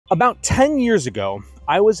About 10 years ago,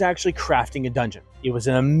 I was actually crafting a dungeon. It was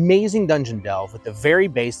an amazing dungeon delve. At the very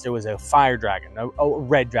base, there was a fire dragon, a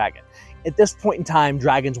red dragon. At this point in time,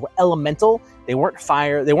 dragons were elemental. They weren't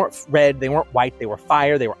fire, they weren't red, they weren't white, they were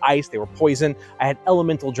fire, they were ice, they were poison. I had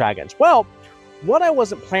elemental dragons. Well, what I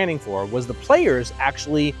wasn't planning for was the players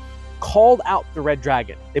actually called out the red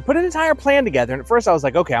dragon. They put an entire plan together, and at first I was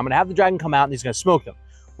like, okay, I'm gonna have the dragon come out and he's gonna smoke them.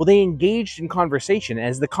 Well, they engaged in conversation.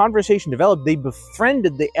 As the conversation developed, they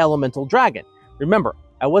befriended the elemental dragon. Remember,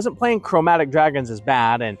 I wasn't playing chromatic dragons as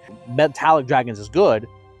bad and metallic dragons as good.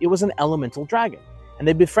 It was an elemental dragon. And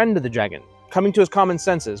they befriended the dragon, coming to his common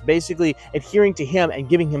senses, basically adhering to him and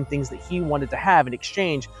giving him things that he wanted to have in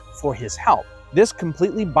exchange for his help. This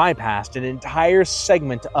completely bypassed an entire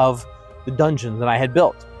segment of the dungeon that I had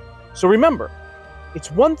built. So remember, it's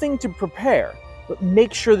one thing to prepare, but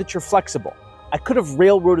make sure that you're flexible. I could have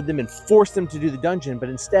railroaded them and forced them to do the dungeon, but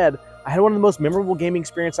instead, I had one of the most memorable gaming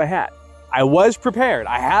experiences I had. I was prepared.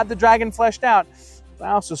 I had the dragon fleshed out, but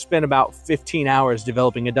I also spent about 15 hours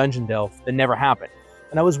developing a dungeon delve that never happened.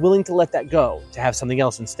 And I was willing to let that go to have something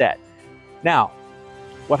else instead. Now,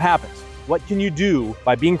 what happens? What can you do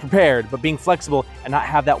by being prepared, but being flexible and not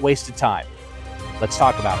have that wasted time? Let's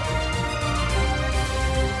talk about it.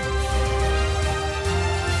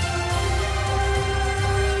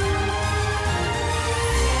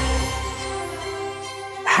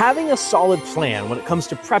 Having a solid plan when it comes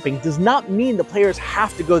to prepping does not mean the players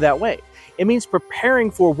have to go that way. It means preparing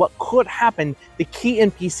for what could happen, the key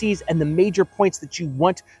NPCs, and the major points that you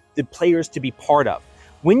want the players to be part of.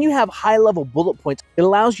 When you have high-level bullet points, it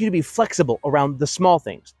allows you to be flexible around the small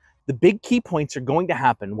things. The big key points are going to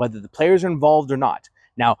happen whether the players are involved or not.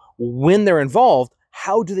 Now, when they're involved,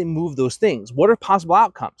 how do they move those things? What are possible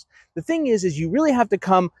outcomes? The thing is you really have to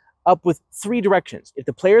come up with 3 directions. If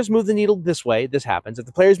the players move the needle this way, this happens. If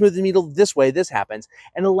the players move the needle this way, this happens,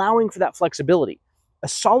 and allowing for that flexibility. A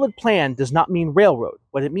solid plan does not mean railroad.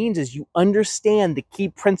 What it means is you understand the key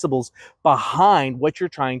principles behind what you're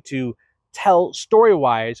trying to tell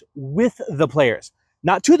story-wise with the players.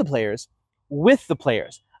 Not to the players, with the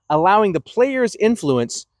players. Allowing the players'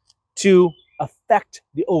 influence to affect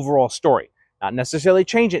the overall story. Not necessarily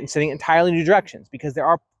change it and setting entirely new directions, because there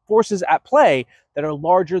are forces at play that are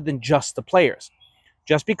larger than just the players.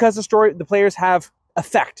 Just because the players have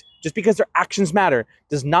effect, just because their actions matter,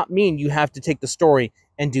 does not mean you have to take the story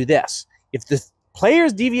and do this. If the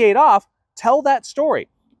players deviate off, tell that story.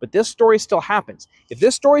 But this story still happens. If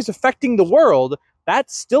this story is affecting the world,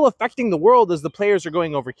 that's still affecting the world as the players are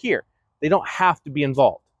going over here. They don't have to be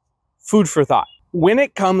involved. Food for thought. When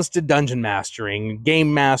it comes to dungeon mastering,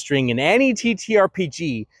 game mastering, and any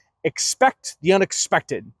TTRPG, expect the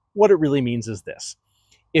unexpected. What it really means is this.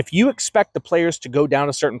 If you expect the players to go down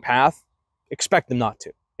a certain path, expect them not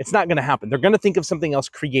to. It's not going to happen. They're going to think of something else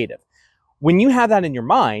creative. When you have that in your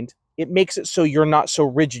mind, it makes it so you're not so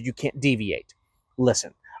rigid you can't deviate.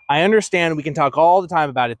 Listen, I understand we can talk all the time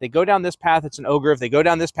about it. If they go down this path, it's an ogre. If they go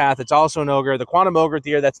down this path, it's also an ogre. The quantum ogre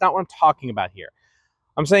theory, that's not what I'm talking about here.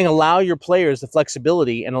 I'm saying allow your players the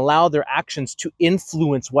flexibility and allow their actions to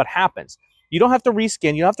influence what happens. You don't have to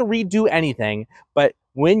reskin, you don't have to redo anything, but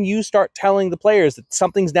when you start telling the players that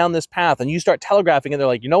something's down this path and you start telegraphing and they're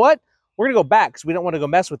like, you know what? We're going to go back because we don't want to go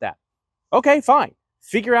mess with that. Okay, fine.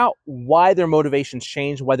 Figure out why their motivations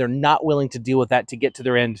change, why they're not willing to deal with that to get to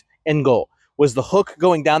their end goal. Was the hook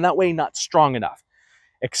going down that way not strong enough?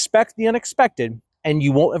 Expect the unexpected, and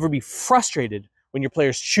you won't ever be frustrated when your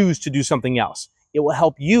players choose to do something else. It will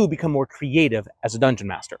help you become more creative as a dungeon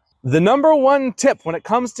master. The number 1 tip when it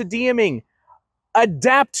comes to DMing,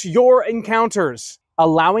 adapt your encounters.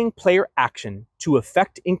 Allowing player action to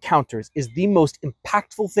affect encounters is the most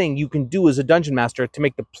impactful thing you can do as a dungeon master to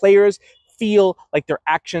make the players feel like their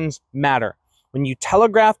actions matter. When you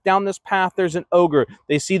telegraph down this path, there's an ogre.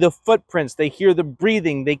 They see the footprints, they hear the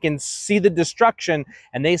breathing, they can see the destruction,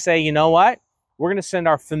 and they say, you know what? We're going to send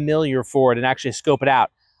our familiar forward and actually scope it out.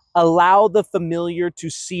 Allow the familiar to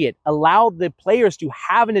see it. Allow the players to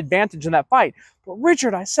have an advantage in that fight. But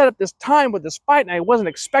Richard, I set up this time with this fight and I wasn't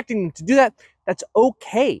expecting them to do that. That's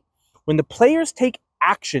okay. When the players take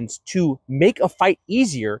actions to make a fight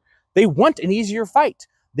easier, they want an easier fight.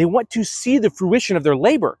 They want to see the fruition of their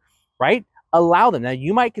labor, right? Allow them. Now,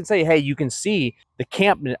 you might can say, hey, you can see the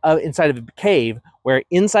camp inside of a cave, where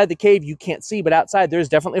inside the cave you can't see, but outside there's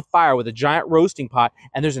definitely a fire with a giant roasting pot,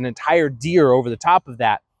 and there's an entire deer over the top of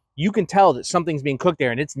that. You can tell that something's being cooked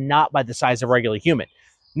there, and it's not by the size of a regular human.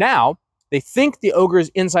 Now, they think the ogre is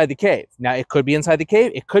inside the cave. Now, it could be inside the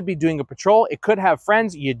cave. It could be doing a patrol. It could have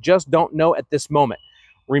friends. You just don't know at this moment.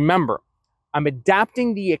 Remember, I'm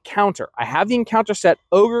adapting the encounter. I have the encounter set,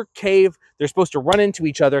 ogre, cave, they're supposed to run into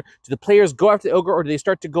each other. Do the players go after the ogre or do they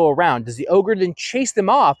start to go around? Does the ogre then chase them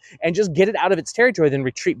off and just get it out of its territory, then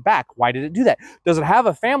retreat back? Why did it do that? Does it have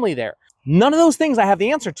a family there? None of those things I have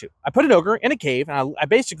the answer to. I put an ogre in a cave and I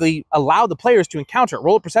basically allow the players to encounter it,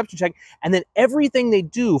 roll a perception check, and then everything they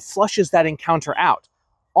do flushes that encounter out.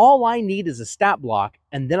 All I need is a stat block,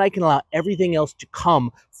 and then I can allow everything else to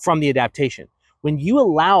come from the adaptation. When you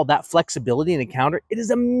allow that flexibility in encounter, it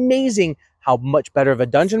is amazing how much better of a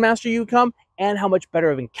dungeon master you become and how much better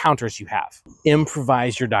of encounters you have.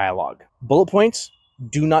 Improvise your dialogue. Bullet points,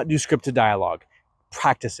 do not do scripted dialogue.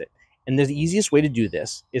 Practice it. And the easiest way to do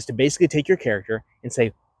this is to basically take your character and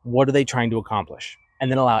say, what are they trying to accomplish? And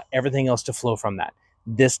then allow everything else to flow from that.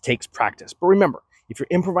 This takes practice. But remember, if you're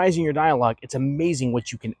improvising your dialogue, it's amazing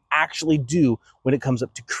what you can actually do when it comes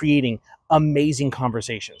up to creating amazing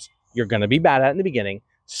conversations. You're going to be bad at it in the beginning.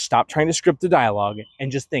 Stop trying to script the dialogue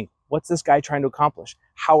and just think, what's this guy trying to accomplish?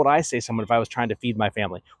 How would I say someone if I was trying to feed my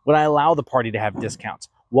family? Would I allow the party to have discounts?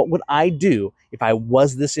 What would I do if I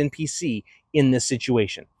was this NPC in this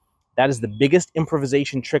situation? That is the biggest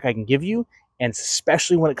improvisation trick I can give you, and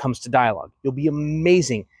especially when it comes to dialogue. You'll be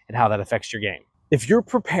amazing at how that affects your game. If you're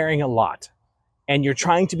preparing a lot and you're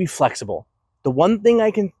trying to be flexible, the one thing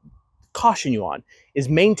I can caution you on is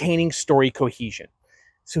maintaining story cohesion.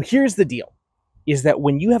 So here's the deal, is that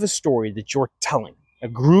when you have a story that you're telling, a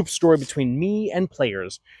group story between me and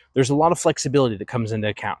players, there's a lot of flexibility that comes into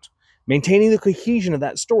account. Maintaining the cohesion of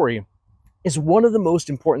that story is one of the most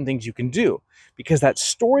important things you can do, because that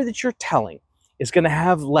story that you're telling is going to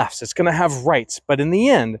have lefts, it's going to have rights, but in the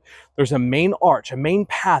end, there's a main arch, a main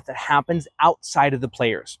path that happens outside of the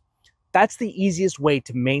players. That's the easiest way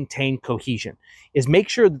to maintain cohesion, is make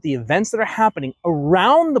sure that the events that are happening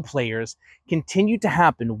around the players continue to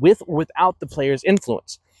happen with or without the players'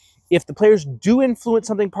 influence. If the players do influence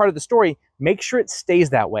something part of the story, make sure it stays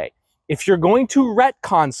that way. If you're going to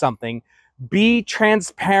retcon something, be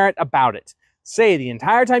transparent about it. Say, the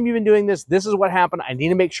entire time you've been doing this, this is what happened. I need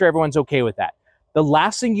to make sure everyone's okay with that. The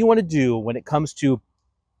last thing you want to do when it comes to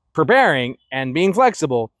preparing and being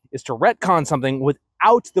flexible is to retcon something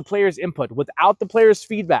without the player's input, without the player's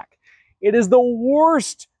feedback. It is the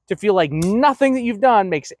worst to feel like nothing that you've done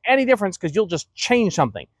makes any difference because you'll just change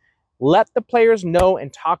something. Let the players know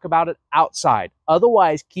and talk about it outside.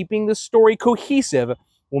 Otherwise, keeping the story cohesive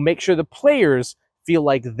will make sure the players feel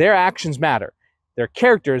like their actions matter. Their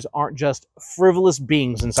characters aren't just frivolous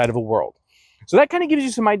beings inside of a world. So that kind of gives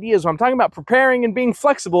you some ideas when I'm talking about preparing and being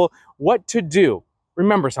flexible, what to do.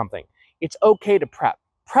 Remember something. It's okay to prep.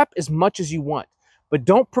 Prep as much as you want, but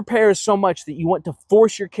don't prepare so much that you want to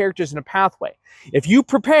force your characters in a pathway. If you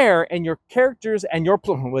prepare and your characters and your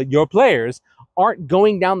players aren't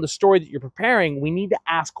going down the story that you're preparing, we need to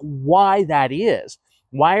ask why that is.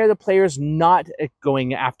 Why are the players not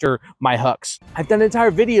going after my hooks? I've done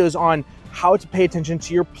entire videos on how to pay attention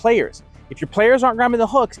to your players. If your players aren't grabbing the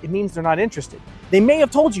hooks, it means they're not interested. They may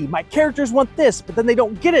have told you, my characters want this, but then they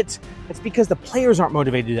don't get it. It's because the players aren't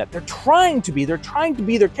motivated to do that. They're trying to be their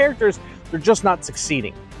characters, they're just not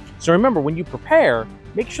succeeding. So remember, when you prepare,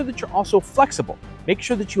 make sure that you're also flexible. Make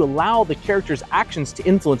sure that you allow the characters' actions to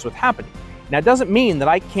influence what's happening. Now, it doesn't mean that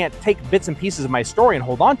I can't take bits and pieces of my story and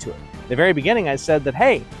hold on to it. At the very beginning, I said that,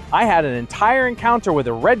 hey, I had an entire encounter with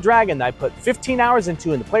a red dragon that I put 15 hours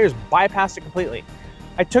into and the players bypassed it completely.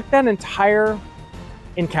 I took that entire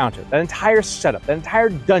encounter, that entire setup, that entire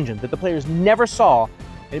dungeon that the players never saw,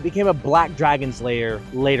 and it became a Black Dragon's Lair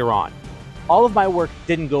later on. All of my work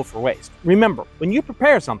didn't go for waste. Remember, when you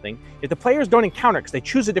prepare something, if the players don't encounter it because they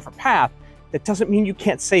choose a different path, that doesn't mean you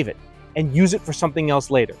can't save it and use it for something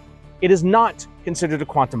else later. It is not considered a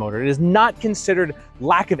quantum motor. It is not considered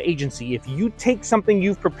lack of agency if you take something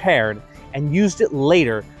you've prepared and used it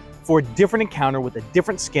later for a different encounter with a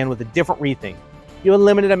different skin, with a different rethink. You have a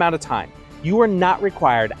limited amount of time. You are not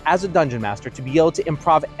required as a dungeon master to be able to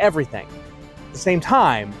improv everything. At the same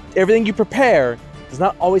time, everything you prepare does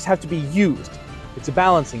not always have to be used. It's a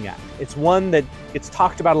balancing act. It's one that gets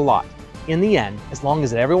talked about a lot. In the end, as long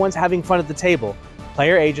as everyone's having fun at the table,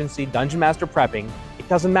 player agency, dungeon master prepping, it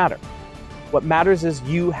doesn't matter. What matters is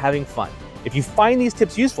you having fun. If you find these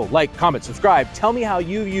tips useful, like, comment, subscribe, tell me how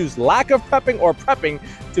you use lack of prepping or prepping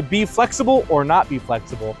to be flexible or not be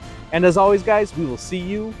flexible. And as always, guys, we will see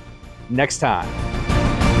you next time.